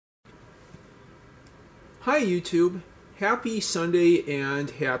Hi YouTube, happy Sunday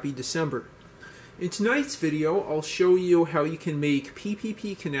and happy December. In tonight's video, I'll show you how you can make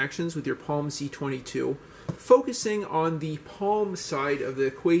PPP connections with your Palm Z22, focusing on the Palm side of the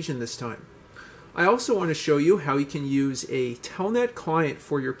equation this time. I also want to show you how you can use a telnet client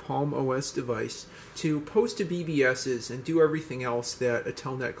for your Palm OS device to post to BBSs and do everything else that a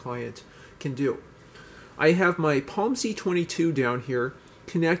telnet client can do. I have my Palm Z22 down here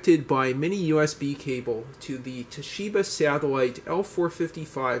connected by mini USB cable to the Toshiba Satellite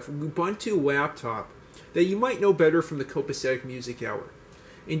L455 Ubuntu laptop that you might know better from the Copacetic Music Hour.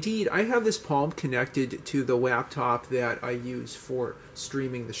 Indeed, I have this Palm connected to the laptop that I use for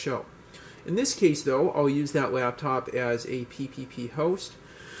streaming the show. In this case, though, I'll use that laptop as a PPP host.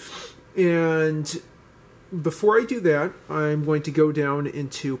 And before I do that, I'm going to go down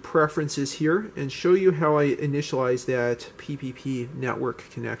into Preferences here and show you how I initialize that PPP network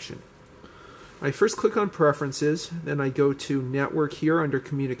connection. I first click on Preferences, then I go to Network here under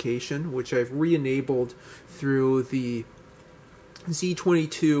Communication, which I've re-enabled through the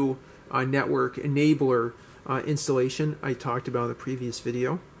Z22 network enabler installation I talked about in the previous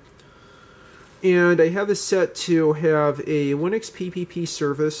video. And I have this set to have a Linux PPP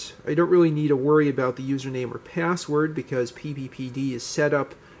service. I don't really need to worry about the username or password because PPPD is set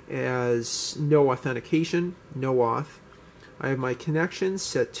up as no authentication, no auth. I have my connections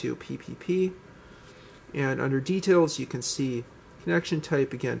set to PPP. And under details, you can see connection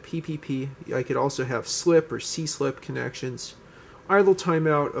type, again, PPP. I could also have SLIP or CSLIP connections. Idle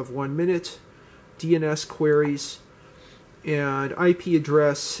timeout of 1 minute, DNS queries, and IP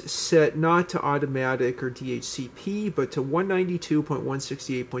address set not to automatic or DHCP, but to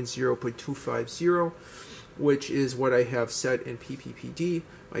 192.168.0.250, which is what I have set in PPPD.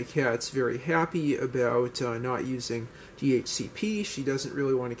 My cat's very happy about not using DHCP. She doesn't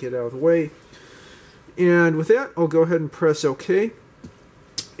really want to get out of the way. And with that, I'll go ahead and press OK.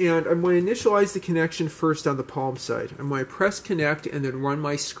 And I'm going to initialize the connection first on the Palm side. I'm going to press connect and then run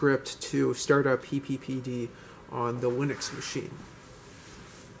my script to start up PPPD on the Linux machine.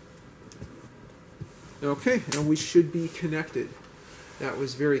 Okay, and we should be connected. That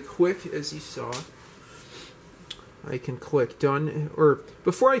was very quick, as you saw. I can click done, or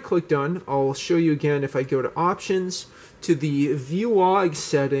before I click done, I'll show you again if I go to options, to the view log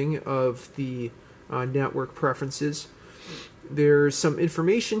setting of the network preferences. There's some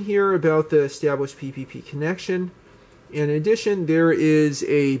information here about the established PPP connection. In addition, there is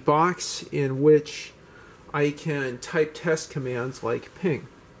a box in which I can type test commands like ping.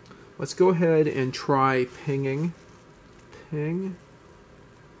 Let's go ahead and try pinging. Pinging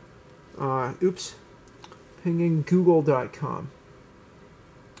google.com.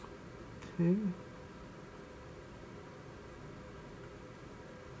 Ping.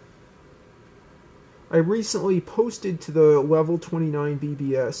 I recently posted to the level 29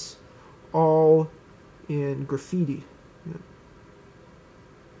 BBS all in graffiti. Yeah.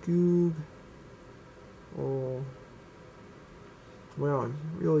 Google. Oh, wow, I'm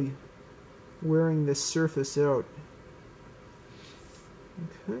really wearing this surface out.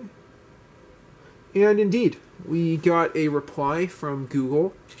 Okay. And indeed, we got a reply from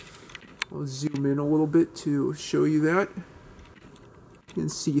Google. I'll zoom in a little bit to show you that. You can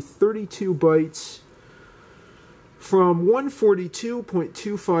see 32 bytes from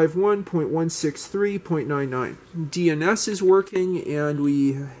 142.251.163.99. DNS is working, and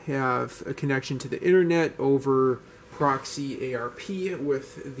we have a connection to the internet over proxy ARP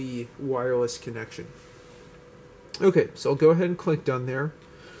with the wireless connection. Okay, so I'll go ahead and click done there.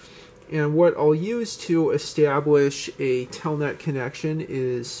 And what I'll use to establish a telnet connection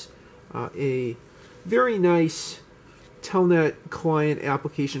is a very nice telnet client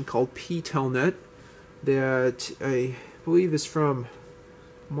application called ptelnet that I believe is from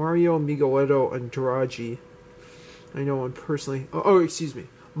Mario Migoletto Andrade. I know him personally. Marcio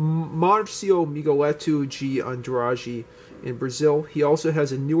Migoletto G. Andrade in Brazil. He also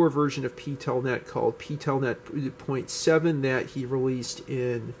has a newer version of ptelnet called ptelnet 0.7 that he released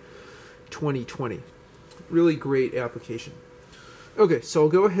in 2020. Really great application. Okay, so I'll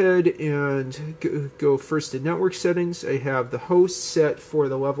go ahead and go first to network settings. I have the host set for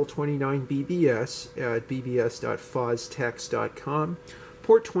the level 29 BBS at bbs.foztext.com,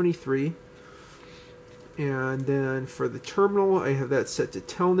 port 23. And then for the terminal, I have that set to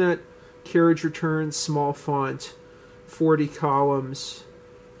telnet, carriage return, small font, 40 columns,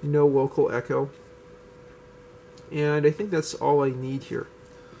 no local echo. And I think that's all I need here.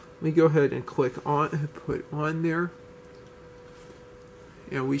 Let me go ahead and click on, put on there.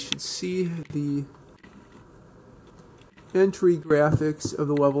 And we should see the entry graphics of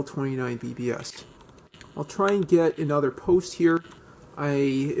the level 29 BBS. I'll try and get another post here.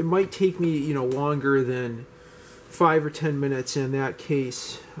 It might take me, longer than 5 or 10 minutes. In that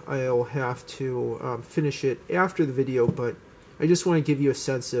case, I'll have to finish it after the video, but I just want to give you a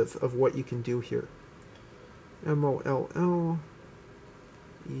sense of what you can do here. MOLLERAJ.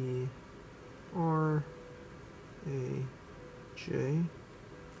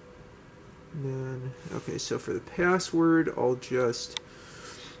 And then, okay, so for the password, I'll just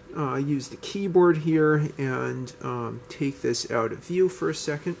use the keyboard here and take this out of view for a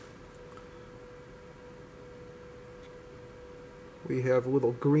second. We have a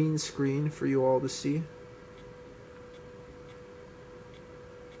little green screen for you all to see.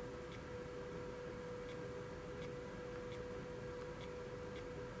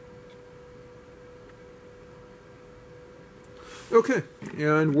 Okay,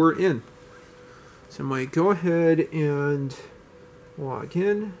 and we're in. So I might go ahead and log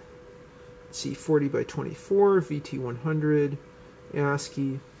in. Let's see, 40 by 24, VT100,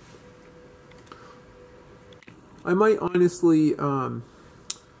 ASCII. I might honestly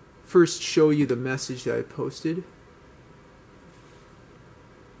first show you the message that I posted.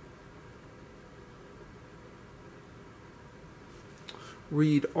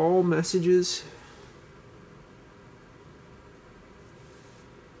 Read all messages.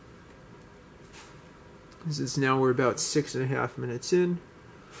 This is now, we're about 6.5 minutes in.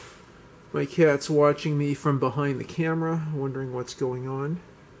 My cat's watching me from behind the camera, wondering what's going on.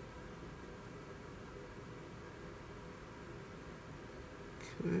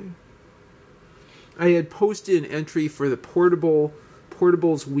 Okay. I had posted an entry for the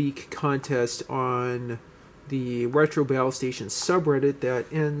Portables Week contest on the Retro Battle Station subreddit that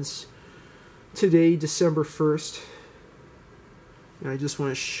ends today, December 1st. And I just want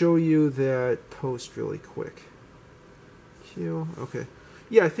to show you that post really quick. Okay.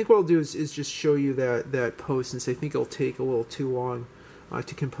 Yeah, I think what I'll do is just show you that post, since I think it'll take a little too long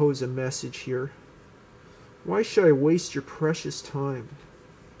to compose a message here. Why should I waste your precious time?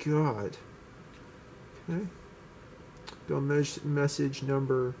 God. Okay. Go message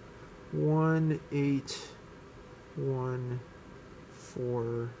number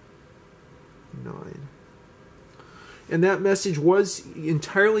 18149. And that message was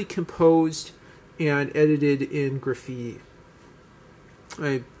entirely composed and edited in graffiti.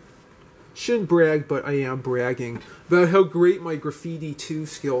 I shouldn't brag, but I am bragging about how great my graffiti 2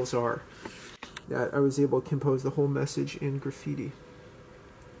 skills are. That I was able to compose the whole message in graffiti.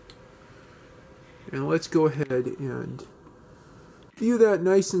 And let's go ahead and view that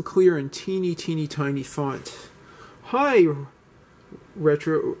nice and clear in teeny tiny font. Hi,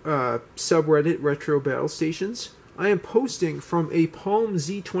 retro subreddit Retro Battle Stations. I am posting from a Palm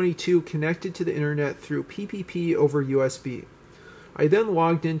Z22 connected to the internet through PPP over USB. I then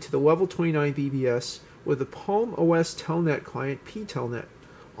logged into the level 29 BBS with the Palm OS telnet client ptelnet.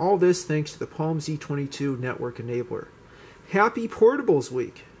 All this thanks to the Palm Z22 network enabler. Happy Portables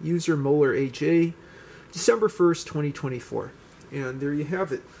Week, user MollerAJ, December 1st, 2024. And there you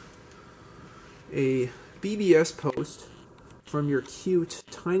have it. A BBS post from your cute,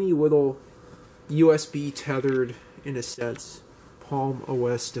 tiny little USB tethered, in a sense, Palm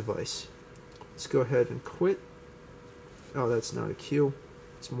OS device. Let's go ahead and quit. Oh, that's not a Q.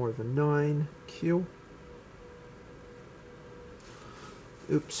 It's more of a 9 Q.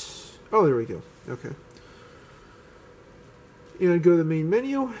 Oops. Oh, there we go. Okay. And go to the main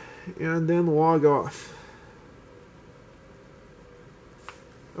menu, and then log off.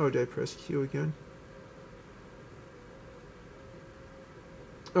 Oh, did I press Q again?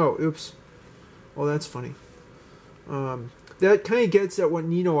 Oh, oops. Well, that's funny. That kind of gets at what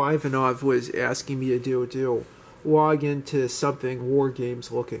Nino Ivanov was asking me to do. Log into something War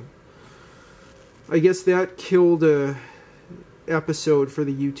Games looking. I guess that killed a episode for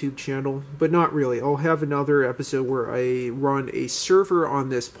the YouTube channel, but not really. I'll have another episode where I run a server on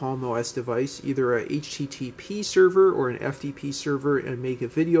this Palm OS device, either a HTTP server or an FTP server, and make a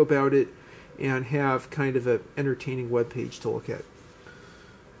video about it and have kind of an entertaining web page to look at.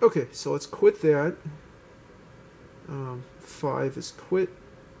 Okay, so let's quit that. 5 is quit.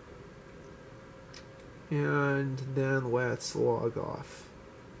 And then let's log off.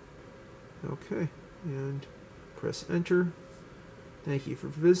 Okay, and press enter. Thank you for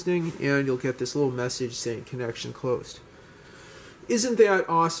visiting, and you'll get this little message saying connection closed. Isn't that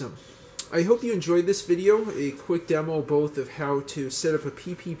awesome? I hope you enjoyed this video, a quick demo both of how to set up a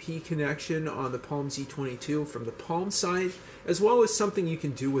PPP connection on the Palm Z22 from the Palm side, as well as something you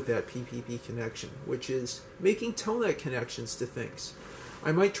can do with that PPP connection, which is making telnet connections to things.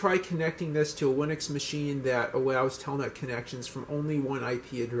 I might try connecting this to a Linux machine that allows telnet connections from only one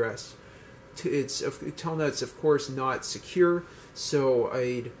IP address. telnet's of course not secure, so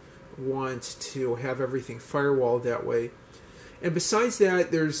I'd want to have everything firewalled that way. And besides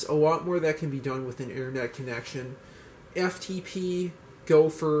that, there's a lot more that can be done with an internet connection. FTP,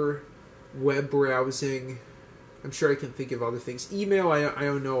 Gopher, web browsing. I'm sure I can think of other things. Email, I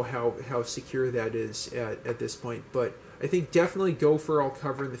don't know how secure that is at this point, but I think definitely Gopher I'll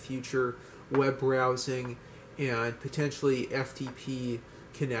cover in the future, web browsing, and potentially FTP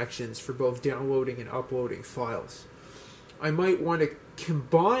connections for both downloading and uploading files. I might want to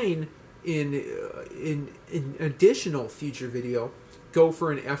combine in additional future video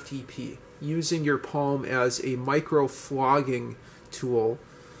Gopher and FTP, using your Palm as a micro flogging tool.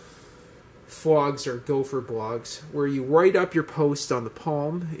 Flogs are Gopher blogs, where you write up your post on the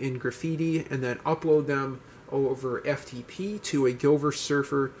Palm in graffiti and then upload them over FTP to a Gopher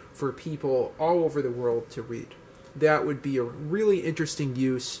server for people all over the world to read. That would be a really interesting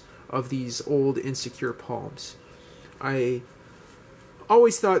use of these old insecure Palms. I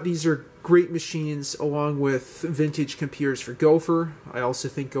always thought these are great machines along with vintage computers for Gopher. I also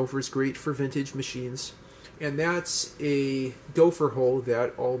think Gopher is great for vintage machines. And that's a Gopher hole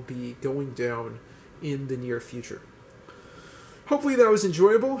that I'll be going down in the near future. Hopefully that was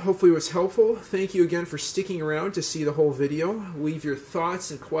enjoyable. Hopefully it was helpful. Thank you again for sticking around to see the whole video. Leave your thoughts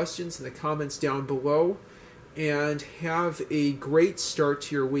and questions in the comments down below. And have a great start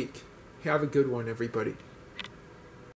to your week. Have a good one, everybody.